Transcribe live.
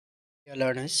Dear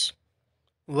learners,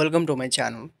 welcome to my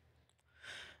channel.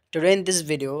 Today in this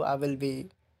video, I will be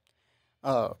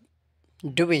uh,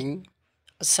 doing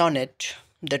a sonnet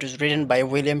that was written by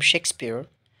William Shakespeare,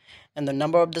 and the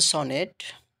number of the sonnet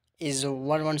is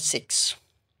 116.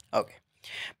 Okay.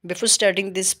 Before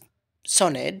starting this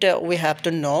sonnet, we have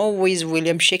to know who is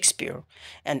William Shakespeare.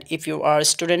 And if you are a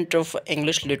student of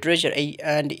English literature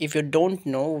and if you don't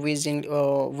know who is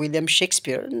William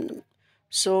Shakespeare,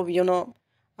 so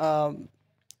um,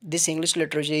 this English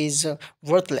literature is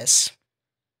worthless.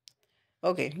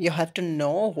 Okay, you have to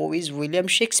know who is William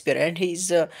Shakespeare and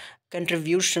his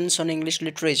contributions on English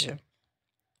literature,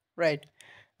 right?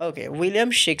 Okay,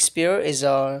 William Shakespeare is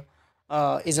an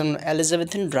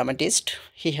Elizabethan dramatist.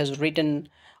 He has written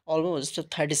almost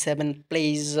 37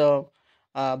 plays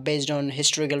based on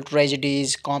historical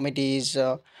tragedies, comedies,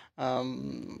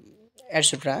 um,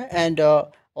 etc. And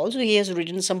also he has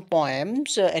written some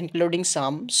poems, including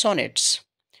some sonnets.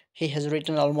 He has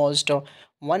written almost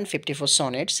 154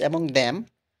 sonnets. Among them,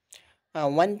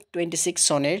 126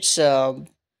 sonnets uh,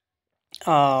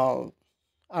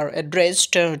 are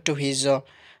addressed to his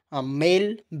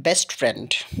male best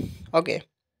friend. Okay,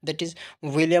 that is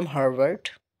William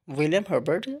Herbert. William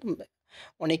Herbert,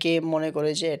 অনেকে মনে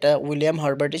করে যে এটা William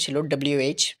হার্বার্টই ছিল,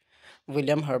 WH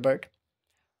William Herbert.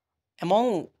 Among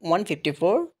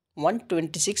 154,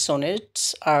 126 sonnets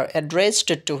are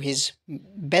addressed to his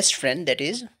best friend, that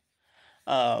is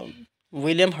uh,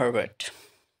 William Herbert.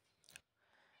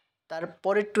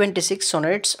 তারপরে 26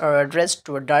 sonnets are addressed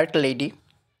to a dark lady.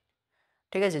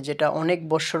 ঠিক আছে, যেটা অনেক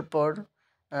বছর পর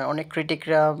অনেক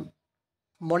ক্রিটিকরা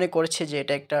মনে করেছে যে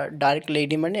এটা একটা ডার্ক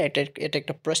লেডি, মানে এটা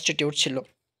একটা প্রস্টিটিউট ছিল।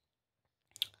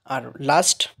 আর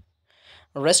last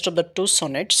rest of the two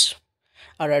sonnets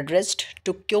R addressed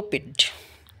two Cupid.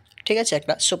 ঠিক আছে,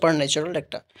 একটা সুপার ন্যাচারাল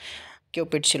একটা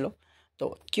কিউপিড ছিল, তো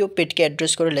কিউপিডকে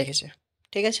অ্যাড্রেস করে লিখেছে।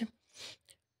 ঠিক আছে,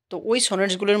 তো ওই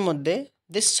সনেটসগুলোর মধ্যে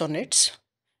দিস সনেটস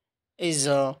ইজ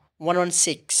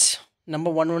 116,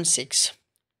 নাম্বার 116।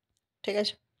 ঠিক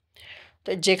আছে, তো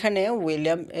যেখানে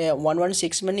উইলিয়াম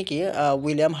 116 মানে কি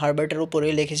উইলিয়াম হার্বার্টের উপরে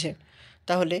লিখেছে,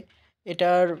 তাহলে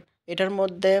এটার এটার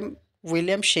মধ্যে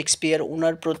উইলিয়াম শেক্সপিয়ার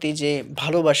ওনার প্রতি যে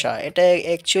ভালোবাসা, এটা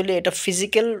অ্যাকচুয়ালি এটা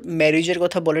ফিজিক্যাল ম্যারেজের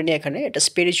কথা বলেনি এখানে, এটা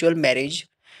স্পিরিচুয়াল ম্যারেজ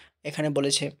এখানে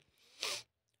বলেছে।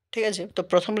 ঠিক আছে, তো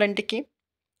প্রথম লাইনটি কি,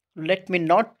 let me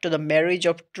not to the marriage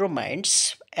of true minds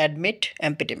admit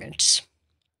এম্পিটিমেন্টস।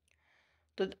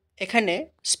 তো এখানে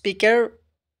স্পিকার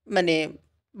মানে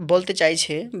বলতে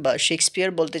চাইছে বা শেক্সপিয়ার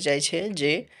বলতে চাইছে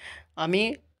যে আমি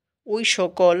ওই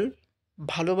সকল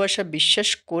ভালোবাসা বিশ্বাস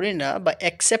করি না বা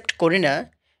অ্যাকসেপ্ট করি না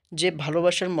যে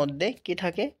ভালোবাসার মধ্যে কি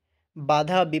থাকে,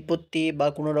 বাধা বিপত্তি বা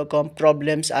কোনো রকম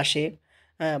প্রবলেমস আসে,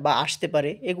 হ্যাঁ, বা আসতে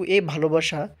পারে, এই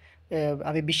ভালোবাসা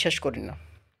আমি বিশ্বাস করি না,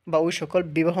 বা ওই সকল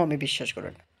বিবাহ আমি বিশ্বাস করি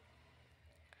না।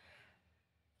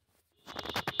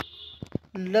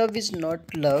 Love is not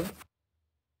love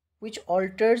which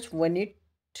alters when it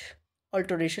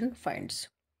alteration finds.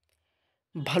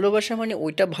 ভালোবাসা মানে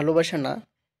ওইটা ভালোবাসা না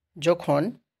যখন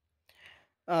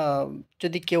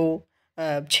যদি কেউ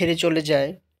ছেড়ে চলে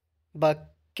যায় বা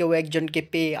কেউ একজনকে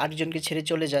পেয়ে আরেকজনকে ছেড়ে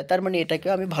চলে যায়, তার মানে এটাকে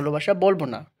আমি ভালোবাসা বলবো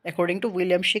না, according to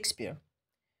William Shakespeare.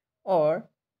 Or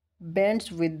bands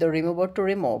with the remover to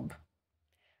remove.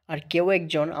 আর কেউ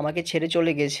একজন আমাকে ছেড়ে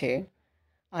চলে গেছে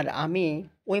আর আমি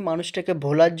ওই মানুষটাকে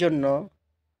ভোলার জন্য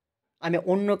আমি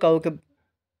অন্য কাউকে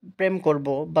প্রেম করব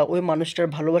বা ওই মানুষটার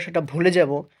ভালোবাসাটা ভুলে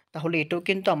যাব, তাহলে এটাও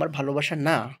কিন্তু আমার ভালোবাসা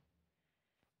না।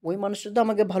 ওই মানুষটা তো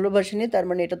আমাকে ভালোবাসেনি, তার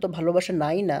মানে এটা তো ভালোবাসা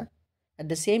নাই না। অ্যাট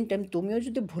দ্য সেম টাইম তুমিও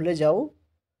যদি ভুলে যাও,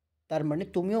 তার মানে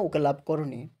তুমিও ওকে লাভ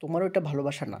করোনি, তোমারও এটা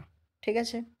ভালোবাসা না। ঠিক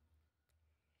আছে?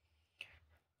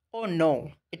 ও no,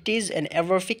 it is an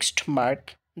ever fixed mark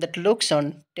that looks on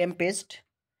Tempest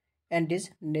and is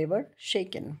never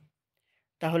shaken.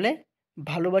 তাহলে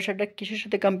ভালোবাসাটা কিসের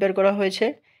সাথে কম্পেয়ার করা হয়েছে?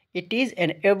 It is an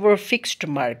ever fixed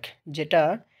mark, যেটা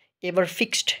এভার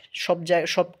ফিক্সড,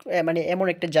 সব মানে এমন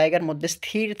একটা জায়গার মধ্যে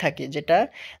স্থির থাকে, যেটা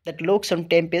that looks on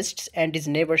টেম্পেস্টস and is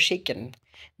never shaken,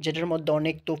 যেটার মধ্যে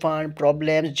অনেক তুফান,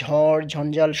 প্রবলেম, ঝড়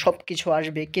ঝঞ্ঝাল সব কিছু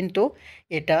আসবে, কিন্তু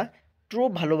এটা ট্রু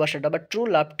ভালোবাসাটা বা ট্রু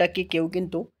লাভটাকে কেউ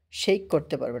কিন্তু শেক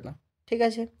করতে পারবে না। ঠিক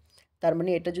আছে, তার মানে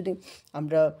এটা যদি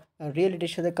আমরা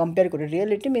রিয়েলিটির সাথে কম্পেয়ার করি,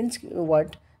 রিয়েলিটি মিনস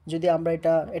হোয়াট, যদি আমরা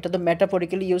এটা তো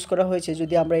ম্যাটাফরিক্যালি ইউজ করা হয়েছে,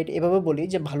 যদি আমরা এটা এভাবে বলি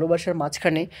যে ভালোবাসার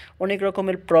মাঝখানে অনেক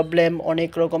রকমের প্রবলেম,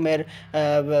 অনেক রকমের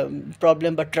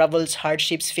প্রবলেম বা ট্রাভেলস,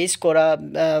 হার্ডশিপস ফেস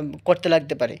করতে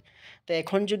লাগতে পারে। তো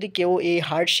এখন যদি কেউ এই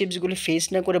হার্ডশিপসগুলি ফেস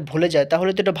না করে ভুলে যায়,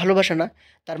 তাহলে তো এটা ভালোবাসা না।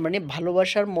 তার মানে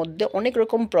ভালোবাসার মধ্যে অনেক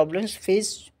রকম প্রবলেমস ফেস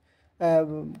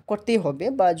করতেই হবে,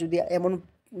 বা যদি এমন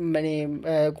মানে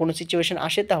কোনো সিচুয়েশন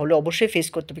আসে তাহলে অবশ্যই ফেস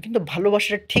করতে হবে, কিন্তু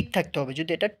ভালোবাসাটা ঠিক থাকতে হবে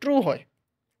যদি এটা ট্রু হয়।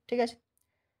 ঠিক আছে?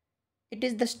 It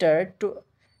is the star to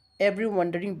every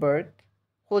wandering bird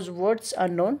hose words are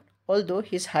known although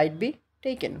his height be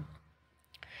taken.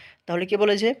 তাহলে কি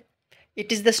বলেছে? It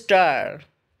is the star.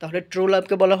 তাহলে ট্রু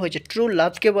লাভকে বলা হয়েছে, ট্রু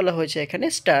লাভকে বলা হয়েছে এখানে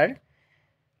star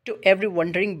to every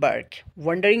wandering bark.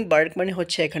 Wandering bark মানে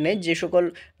হচ্ছে এখানে যে সকল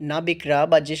নাবিকরা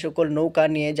বা যে সকল নৌকা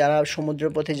নিয়ে যারা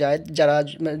সমুদ্রের পথে যায়, যারা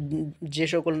যে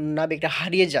সকল নাবিকরা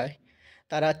হারিয়ে যায়,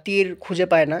 তারা তীর খুঁজে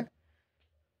পায় না।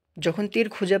 যখন তীর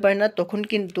খুঁজে পায় না তখন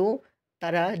কিন্তু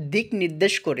তারা দিক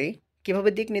নির্দেশ করে। কিভাবে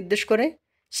দিক নির্দেশ করে?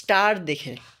 স্টার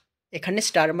দেখে। এখানে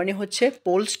স্টার মানে হচ্ছে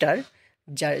পোল স্টার,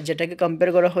 যেটাকে কম্পেয়ার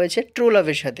করা হয়েছে ট্রু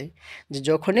লাভের সাথে। যে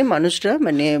যখনই মানুষরা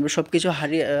মানে সব কিছু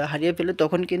হারিয়ে হারিয়ে ফেলে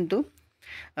তখন কিন্তু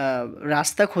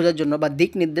রাস্তা খোঁজার জন্য বা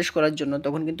দিক নির্দেশ করার জন্য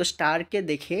তখন কিন্তু স্টারকে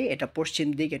দেখে এটা পশ্চিম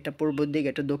দিক, এটা পূর্ব দিক,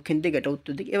 এটা দক্ষিণ দিক, এটা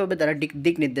উত্তর দিক, এভাবে তারা দিক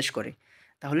দিক নির্দেশ করে।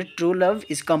 তাহলে true love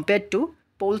is compare to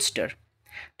pole star.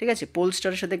 ঠিক আছে? পোল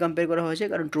স্টারের সাথে কম্পেয়ার করা হয়েছে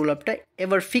কারণ ট্রু লাভটা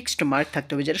এভার ফিক্সড মার্ক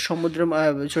থাকতে হবে, যেটা সমুদ্র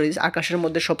সরি আকাশের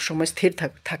মধ্যে সবসময় স্থির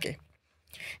থাকে,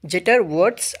 যেটার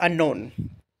ওয়ার্ডস আর নোন,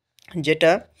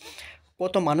 যেটা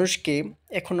কত মানুষকে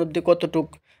এখন অবধি কতটুক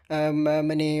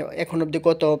মানে এখন অবধি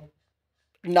কত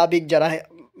নাবিক যারা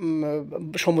উম,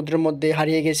 সমুদ্রের মধ্যে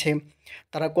হারিয়ে গেছে,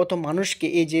 তারা কত মানুষকে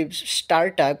এই যে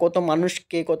স্টারটা কত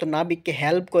মানুষকে কত নাবিককে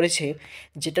হেল্প করেছে,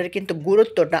 যেটার কিন্তু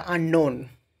গুরুত্বটা আননোন,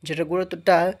 যেটার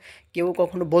গুরুত্বটা কেউ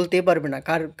কখনো বলতেই পারবে না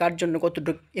কার কার জন্য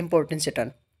কতটুকু ইম্পর্টেন্স এটা।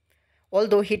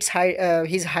 Although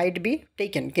his height be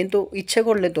taken, কিন্তু ইচ্ছে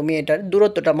করলে তুমি এটার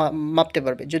দূরত্বটা মাপতে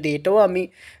পারবে। যদি এটাও আমি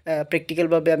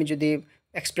প্র্যাকটিক্যালভাবে আমি যদি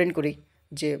এক্সপ্লেন করি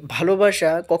যে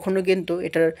ভালোবাসা কখনো কিন্তু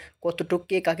এটার কতটুক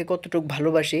কে কাকে কতটুক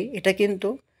ভালোবাসে এটা কিন্তু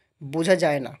বোঝা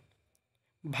যায় না।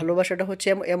 ভালোবাসাটা হচ্ছে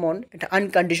এমন, এটা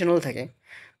আনকন্ডিশনাল থাকে।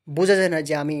 বোঝা যায় না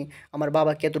যে আমি আমার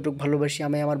বাবাকে এতটুকু ভালোবাসি,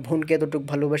 আমি আমার বোনকে এতটুকু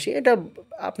ভালোবাসি, এটা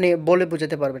আপনি বলে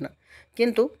বোঝাতে পারবে না।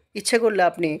 কিন্তু ইচ্ছে করলে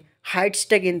আপনি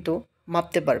হাইটসটা কিন্তু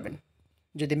মাপতে পারবেন।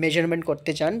 যদি মেজারমেন্ট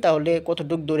করতে চান তাহলে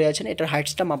কতটুকু দূরে আছেন এটার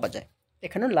হাইটসটা মাপা যায়।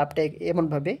 এখানেও লাভটা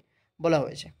এমনভাবে বলা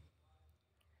হয়েছে।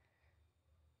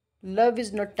 লাভ ইজ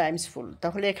নট টাইমস ফুল।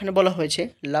 তাহলে এখানে বলা হয়েছে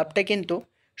লাভটা কিন্তু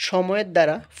সময়ের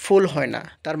দ্বারা ফুল হয় না।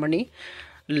 তার মানে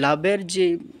লাভের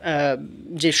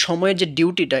যে সময়ের যে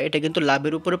ডিউটিটা এটা কিন্তু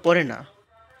লাভের উপরে পড়ে না।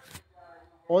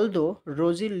 Although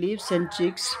Rosie leaves and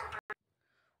chicks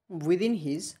within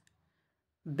his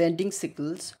bending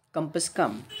সিকলস compass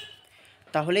কাম।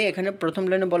 তাহলে এখানে প্রথম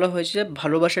লাইনে বলা হয়েছে যে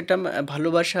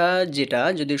ভালোবাসা যেটা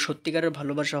যদি সত্যিকারের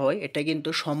ভালোবাসা হয় এটা কিন্তু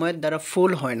সময়ের দ্বারা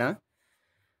ফুল হয় না।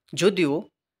 যদিও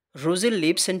রোজের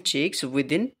lips and chicks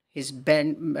within his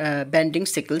banding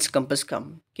সিকলস compass কাম,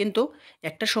 কিন্তু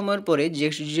একটা সময়ের পরে যে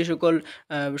যে সকল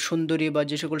সুন্দরী বা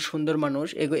যে সকল সুন্দর মানুষ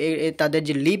তাদের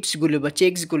যে লিপসগুলি বা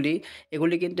চেক্সগুলি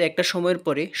এগুলি কিন্তু একটা সময়ের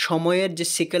পরে সময়ের যে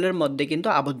সিকেলের মধ্যে কিন্তু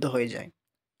আবদ্ধ হয়ে যায়।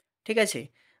 ঠিক আছে?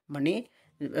 মানে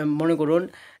মনে করুন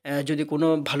যদি কোনো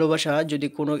ভালোবাসা যদি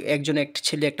কোনো একটা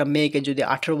ছেলে একটা মেয়েকে যদি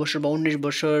 18 বছর বা 19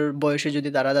 বছর বয়সে যদি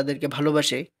তারা তাদেরকে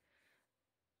ভালোবাসে,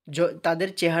 তাদের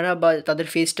চেহারা বা তাদের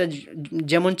ফেসটা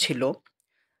যেমন ছিল,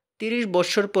 30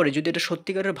 বৎসর পরে যদি এটা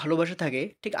সত্যিকারের ভালোবাসা থাকে,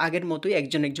 ঠিক আগের মতোই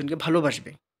একজন একজনকে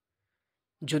ভালোবাসবে।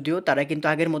 যদিও তারা কিন্তু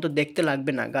আগের মতো দেখতে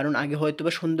লাগবে না। কারণ আগে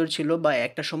হয়তোবা সুন্দর ছিল বা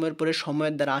একটা সময়ের পরে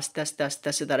সময়ের দ্বারা আস্তে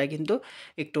আস্তে তারা কিন্তু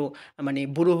একটু মানে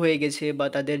বুড়ো হয়ে গেছে বা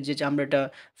তাদের যে চামড়াটা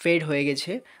ফেড হয়ে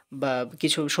গেছে বা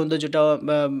কিছু সৌন্দর্যটা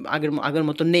বা আগের আগের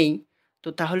মতো নেই। তো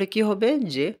তাহলে কি হবে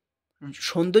যে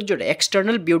সৌন্দর্যটা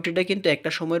এক্সটার্নাল বিউটিটা কিন্তু একটা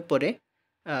সময়ের পরে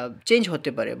চেঞ্জ হতে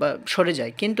পারে বা সরে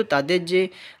যায়। কিন্তু তাদের যে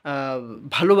আ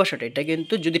ভালোবাসাটা এটা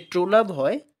কিন্তু যদি ট্রু লাভ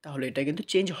হয় তাহলে এটা কিন্তু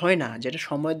চেঞ্জ হয় না। যেটা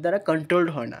সময়ের দ্বারা কন্ট্রোলড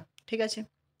হয় না। ঠিক আছে?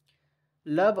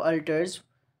 লাভ alters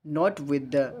not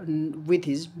with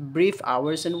his brief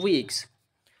hours and weeks.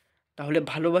 তাহলে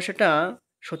ভালোবাসাটা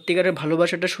সত্যিকারের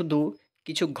ভালোবাসাটা শুধু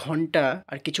কিছু ঘন্টা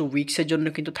আর কিছু উইকসের জন্য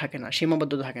কিন্তু থাকে না,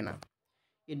 সীমাবদ্ধ থাকে না।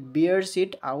 ইট বিয়ার্স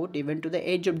it out even to the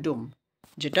age of ডুম,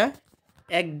 যেটা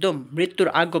একদম মৃত্যুর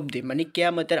আগ অব্দি মানে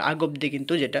কেয়ামতের আগ অব্দি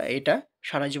কিন্তু যেটা এটা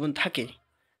সারা জীবন থাকে।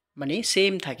 মানে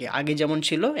সেম থাকে। আগে যেমন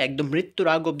ছিল একদম মৃত্যুর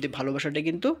আগ অব্দি ভালোবাসাটা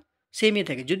কিন্তু সেমই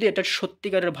থাকে। যদি এটা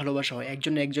সত্যিকারের ভালোবাসা হয়,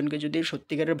 একজন একজনকে যদি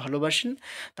সত্যিকারের ভালোবাসেন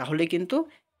তাহলে কিন্তু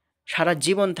সারা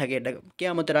জীবন থাকে, এটা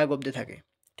কেয়ামতের আগ অব্দি থাকে।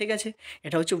 ঠিক আছে?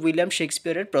 এটা হচ্ছে উইলিয়াম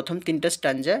শেক্সপিয়ারের প্রথম ৩টা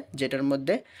স্ট্যানজা, যেটার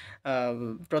মধ্যে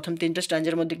প্রথম ৩টা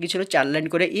স্ট্যানজার মধ্যে কী ছিল? ৪ লাইন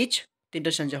করে ইচ ৩টা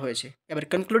স্ট্যানজা হয়েছে। এবার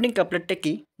কনক্লুডিং কাপলেটটা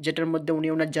কী? যেটার মধ্যে উনি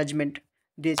ওনার জাজমেন্ট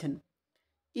দিয়েছেন।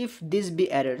 ইফ দিস বি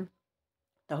এরর,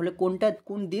 তাহলে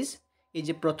কোন দিস? এই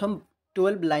যে প্রথম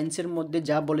 12 লাইন্সের মধ্যে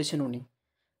যা বলেছেন উনি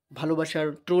ভালোবাসার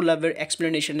ট্রু লাভের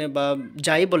এক্সপ্লেনেশনে বা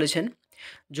যাই বলেছেন,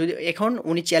 যদি এখন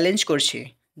উনি চ্যালেঞ্জ করছে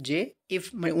যে ইফ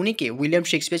মানে উনিকে উইলিয়াম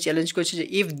শেক্সপিয়ার চ্যালেঞ্জ করেছে যে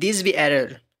ইফ দিস বি এরর,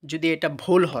 যদি এটা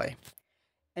ভুল হয়,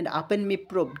 অ্যান্ড আপেন মি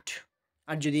প্রুভড,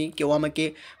 আর যদি কেউ আমাকে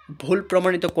ভুল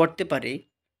প্রমাণিত করতে পারে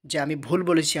যে আমি ভুল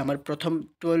বলেছি আমার প্রথম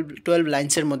টুয়েলভ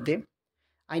লাইন্সের মধ্যে,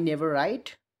 I never right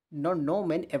not know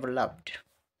man ever loved,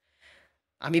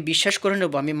 আমি বিশ্বাস করে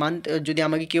নেব, আমি যদি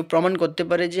আমাকে কেউ প্রমাণ করতে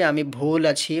পারে যে আমি ভুল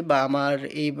আছি বা আমার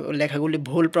এই লেখাগুলি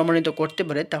ভুল প্রমাণিত করতে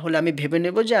পারে, তাহলে আমি ভেবে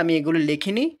নেব যে আমি এগুলো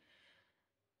লিখিনি,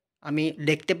 আমি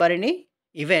লিখতে পারিনি,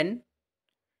 ইভেন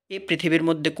এই পৃথিবীর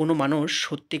মধ্যে কোনো মানুষ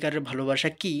সত্যিকারের ভালোবাসা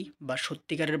কী বা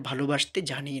সত্যিকারের ভালোবাসতে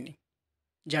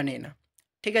জানে না।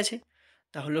 ঠিক আছে?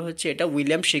 তাহলে হচ্ছে এটা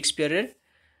উইলিয়াম শেক্সপিয়ারের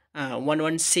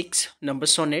 116 নম্বর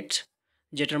সনেট,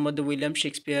 যেটার মধ্যে উইলিয়াম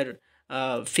শেক্সপিয়ার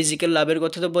ফিজিক্যাল লাভের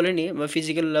কথা তো বলেনি, বা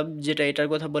ফিজিক্যাল লাভ যেটা এটার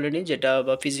কথা বলেনি, যেটা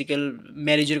বা ফিজিক্যাল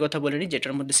ম্যারেজের কথা বলেনি,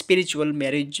 যেটার মধ্যে স্পিরিচুয়াল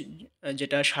ম্যারেজ,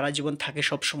 যেটা সারা জীবন থাকে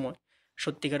সব সময়।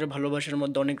 সত্যিকারের ভালোবাসার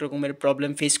মধ্যে অনেক রকমের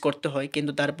প্রবলেম ফেস করতে হয়,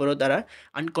 কিন্তু তারপরেও তারা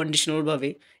আনকন্ডিশনালভাবে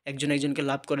একজন একজনকে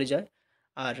লাভ করে যায়।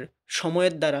 আর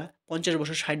সময়ের দ্বারা 50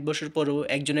 বছর 60 বছর পরেও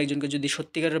একজন একজনকে যদি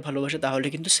সত্যিকারের ভালোবাসে, তাহলে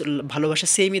কিন্তু ভালোবাসা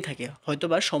সেমই থাকে, হয়তো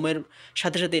বা সময়ের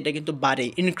সাথে সাথে এটা কিন্তু বাড়ে,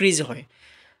 ইনক্রিজ হয়।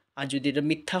 আর যদি এটা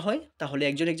মিথ্যা হয়, তাহলে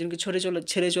একজন একজনকে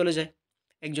ছেড়ে চলে যায়,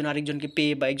 একজন আরেকজনকে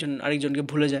পেয়ে বা একজন আরেকজনকে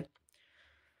ভুলে যায়।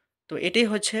 তো এটাই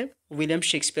হচ্ছে William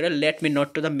শেক্সপিয়ারের let me not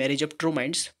to the marriage of true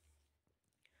minds.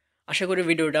 আশা করি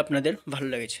ভিডিওটা আপনাদের ভালো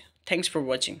লেগেছে। Thanks for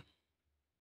watching.